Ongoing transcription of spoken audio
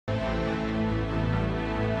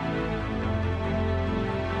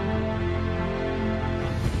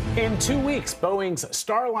In 2 weeks, Boeing's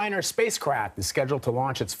Starliner spacecraft is scheduled to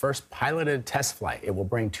launch its first piloted test flight. It will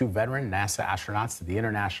bring 2 veteran NASA astronauts to the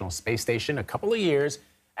International Space Station a couple of years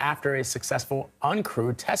after a successful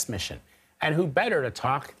uncrewed test mission. And who better to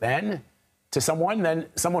talk than someone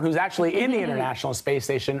who's actually in the International Space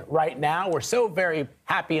Station right now. We're so very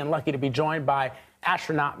happy and lucky to be joined by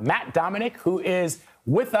astronaut Matt Dominick, who is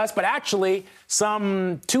with us, but actually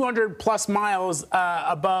some 200 plus miles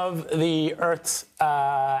above the Earth's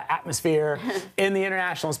atmosphere in the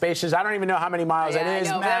International Space Station. I don't even know how many miles it is.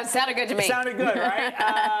 I know, Matt, but it sounded good to me. It sounded good,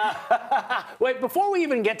 right? Wait, before we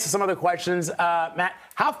even get to some other questions, Matt,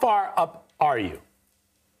 how far up are you?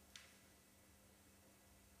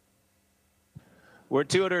 We're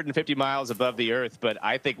 250 miles above the Earth, but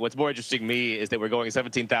I think what's more interesting to me is that we're going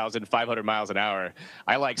 17,500 miles an hour.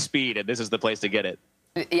 I like speed, and this is the place to get it.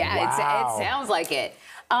 Yeah, wow. it sounds like it.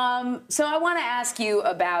 So I want to ask you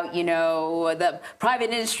about, the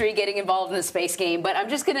private industry getting involved in the space game, but I'm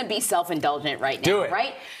just going to be self-indulgent right now. Do it.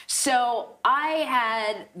 Right? So I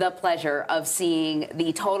had the pleasure of seeing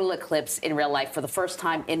the total eclipse in real life for the first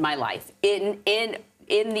time in my life.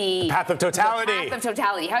 In the path of totality. The path of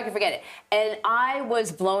totality. How can you forget it? And I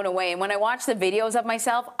was blown away. And when I watch the videos of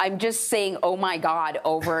myself, I'm just saying, oh, my God,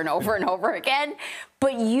 over and over and over again.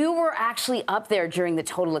 But you were actually up there during the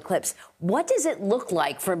total eclipse. What does it look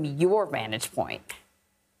like from your vantage point?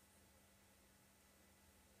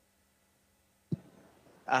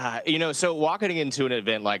 So walking into an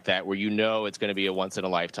event like that where it's going to be a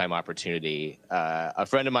once-in-a-lifetime opportunity, a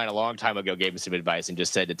friend of mine a long time ago gave me some advice and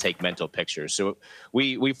just said to take mental pictures. So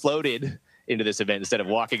we floated into this event instead of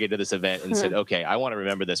walking into this event and said, okay, I want to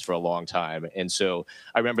remember this for a long time. And so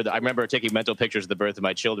I remember taking mental pictures of the birth of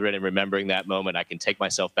my children and remembering that moment. I can take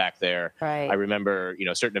myself back there. Right. I remember,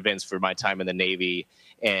 certain events for my time in the Navy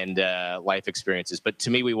and life experiences. But to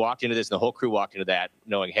me, we walked into this and the whole crew walked into that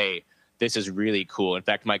knowing, hey, this is really cool. In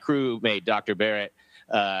fact, my crewmate, Dr. Barrett,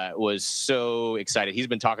 was so excited. He's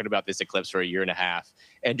been talking about this eclipse for a year and a half.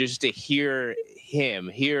 And just to hear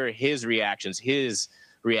his reaction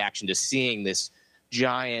to seeing this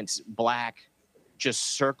giant black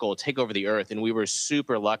just circle take over the Earth. And we were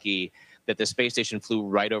super lucky that the space station flew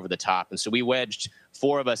right over the top. And so we wedged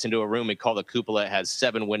 4 of us into a room we call the cupola. It has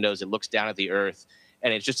 7 windows. It looks down at the Earth.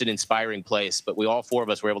 And it's just an inspiring place. But all 4 of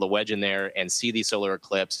us were able to wedge in there and see the solar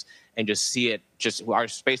eclipse and just see it. Our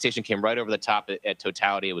space station came right over the top at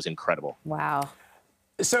totality. It was incredible. Wow.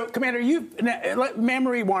 So, Commander,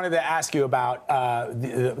 Mamrie wanted to ask you about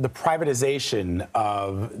the privatization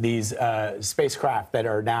of these spacecraft that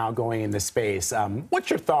are now going into space. What's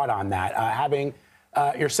your thought on that? Having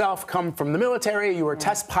yourself come from the military, you were a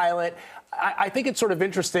test pilot. I think it's sort of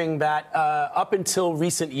interesting that up until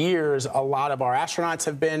recent years, a lot of our astronauts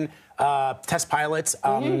have been test pilots.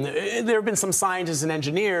 There have been some scientists and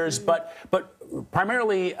engineers, but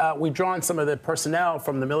primarily we've drawn some of the personnel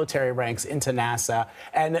from the military ranks into NASA,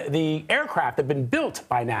 and the aircraft have been built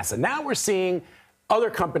by NASA. Now we're seeing other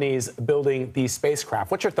companies building these spacecraft.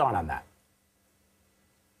 What's your thought on that?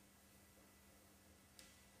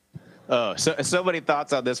 Oh, so many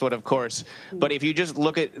thoughts on this one, of course. But if you just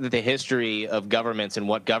look at the history of governments and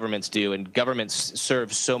what governments do, and governments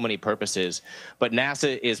serve so many purposes, but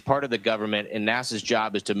NASA is part of the government, and NASA's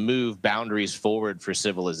job is to move boundaries forward for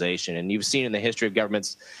civilization. And you've seen in the history of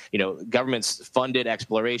governments, governments funded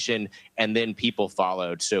exploration, and then people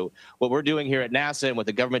followed. So what we're doing here at NASA and what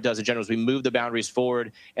the government does in general is we move the boundaries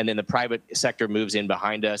forward, and then the private sector moves in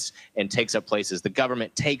behind us and takes up places. The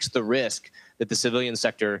government takes the risk that the civilian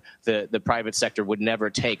sector, the private sector would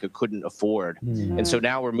never take or couldn't afford. And so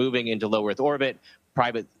now we're moving into low Earth orbit.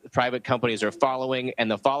 Private companies are following,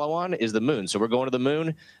 and the follow-on is the moon. So we're going to the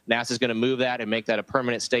moon. NASA's going to move that and make that a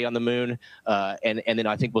permanent stay on the moon. And then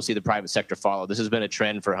I think we'll see the private sector follow. This has been a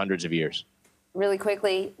trend for hundreds of years. Really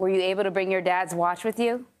quickly, were you able to bring your dad's watch with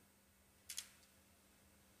you?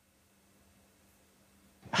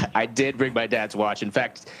 I did bring my dad's watch. In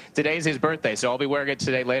fact, today's his birthday, so I'll be wearing it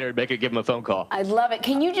today later and give him a phone call. I love it.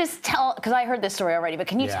 Can you just tell, because I heard this story already, but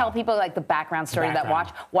can you tell people like the background story of that watch,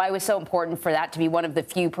 why it was so important for that to be one of the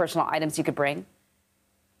few personal items you could bring?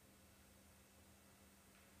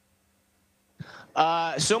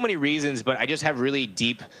 So many reasons, but I just have really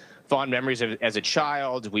deep, fond memories of as a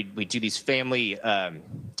child. We do these family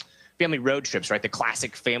road trips, right? The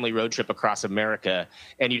classic family road trip across America,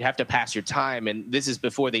 and you'd have to pass your time. And this is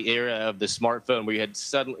before the era of the smartphone, where you had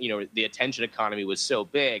suddenly, the attention economy was so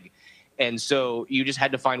big. And so you just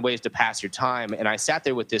had to find ways to pass your time. And I sat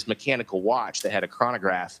there with this mechanical watch that had a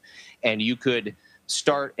chronograph, and you could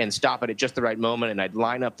start and stop it at just the right moment. And I'd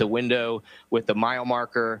line up the window with the mile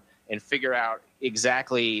marker, and figure out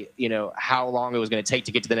exactly, how long it was going to take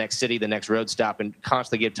to get to the next city, the next road stop, and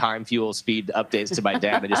constantly give time, fuel, speed updates to my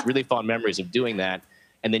dad. And just really fond memories of doing that,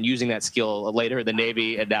 and then using that skill later in the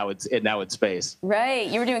Navy, and now it's space. Right.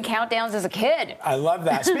 You were doing countdowns as a kid. I love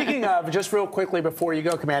that. Speaking of, just real quickly before you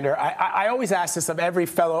go, Commander, I always ask this of every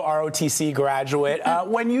fellow ROTC graduate.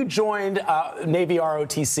 When you joined Navy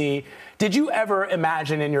ROTC, did you ever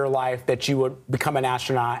imagine in your life that you would become an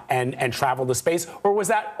astronaut and travel to space, or was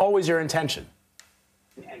that always your intention?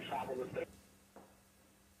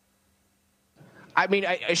 I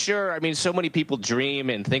mean, so many people dream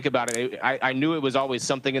and think about it. I knew it was always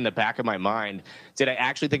something in the back of my mind. Did I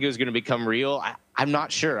actually think it was going to become real? I'm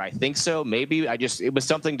not sure. I think so. Maybe it was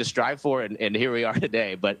something to strive for, and here we are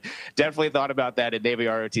today. But definitely thought about that at Navy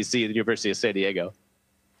ROTC at the University of San Diego.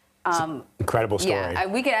 Incredible story. Yeah,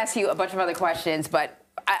 we could ask you a bunch of other questions, but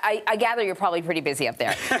I gather you're probably pretty busy up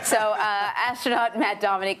there. So, astronaut Matt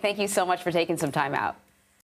Dominick, thank you so much for taking some time out.